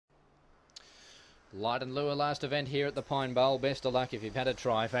Light and Lure last event here at the Pine Bowl. Best of luck if you've had a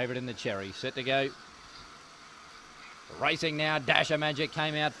try. Favourite in the Cherry. Set to go. Racing now, Dasher Magic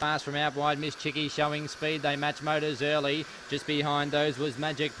came out fast from out wide. Miss Chicky showing speed. They match motors early. Just behind those was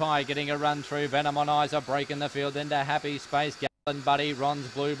Magic Pie getting a run through. Venom on Eyes are breaking the field into Happy Space. Gallon Buddy, Ron's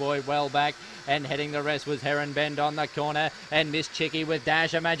Blue Boy well back, and heading the rest was Heron Bend on the corner, and Miss Chicky with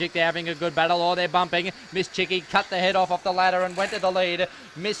Dasher Magic. They're having a good battle, or they're bumping. Miss Chicky cut the head off the ladder and went to the lead.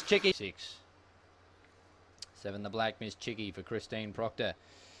 Miss Chicky 6. 7 the black, Miss Chicky for Christine Proctor.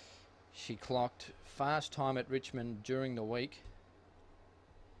 She clocked fast time at Richmond during the week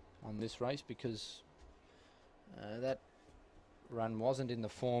on this race because that run wasn't in the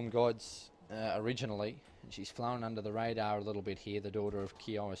form guides originally, and she's flown under the radar a little bit here. The daughter of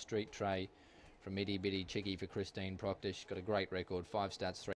Kiowa Street Tray from Itty Bitty Chicky for Christine Proctor. She's got a great record, 5 starts, 3